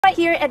right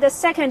here at the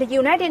second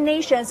United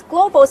Nations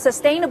Global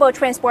Sustainable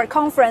Transport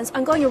Conference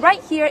ongoing right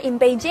here in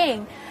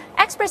Beijing.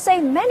 Experts say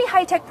many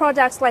high-tech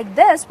products like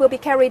this will be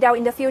carried out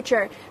in the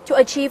future to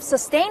achieve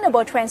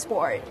sustainable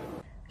transport.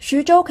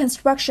 Xuzhou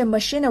Construction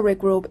Machinery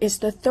Group is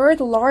the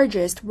third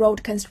largest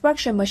road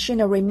construction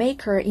machinery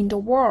maker in the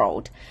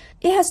world.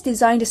 It has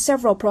designed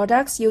several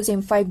products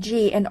using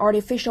 5G and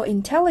artificial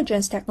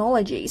intelligence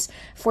technologies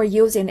for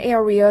use in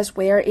areas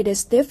where it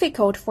is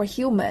difficult for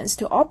humans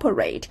to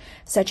operate,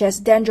 such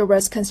as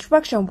dangerous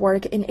construction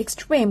work in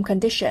extreme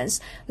conditions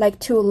like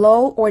too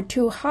low or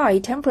too high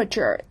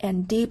temperature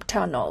and deep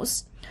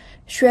tunnels.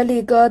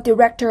 XueLige,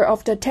 director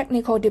of the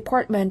technical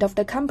department of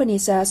the company,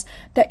 says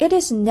that it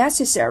is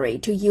necessary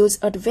to use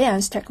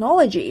advanced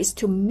technologies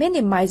to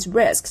minimize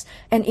risks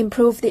and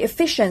improve the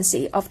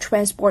efficiency of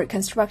transport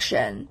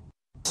construction.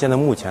 现在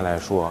目前来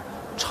说，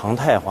常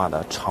态化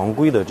的、常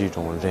规的这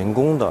种人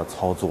工的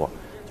操作，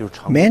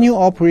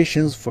 Manual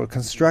operations for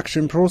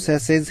construction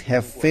processes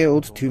have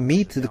failed to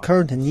meet the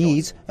current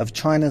needs of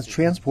China's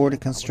transport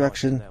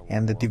construction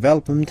and the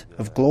development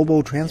of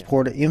global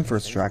transport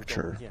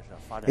infrastructure.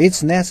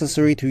 It's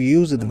necessary to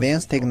use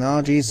advanced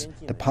technologies,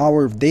 the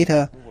power of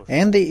data,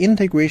 and the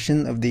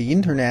integration of the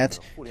Internet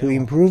to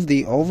improve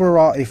the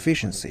overall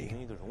efficiency.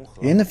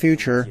 In the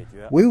future,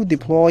 we will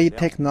deploy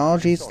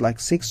technologies like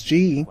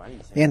 6G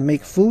and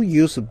make full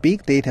use of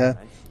big data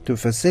to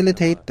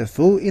facilitate the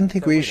full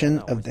integration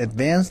of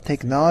advanced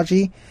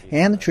technology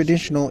and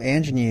traditional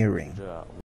engineering.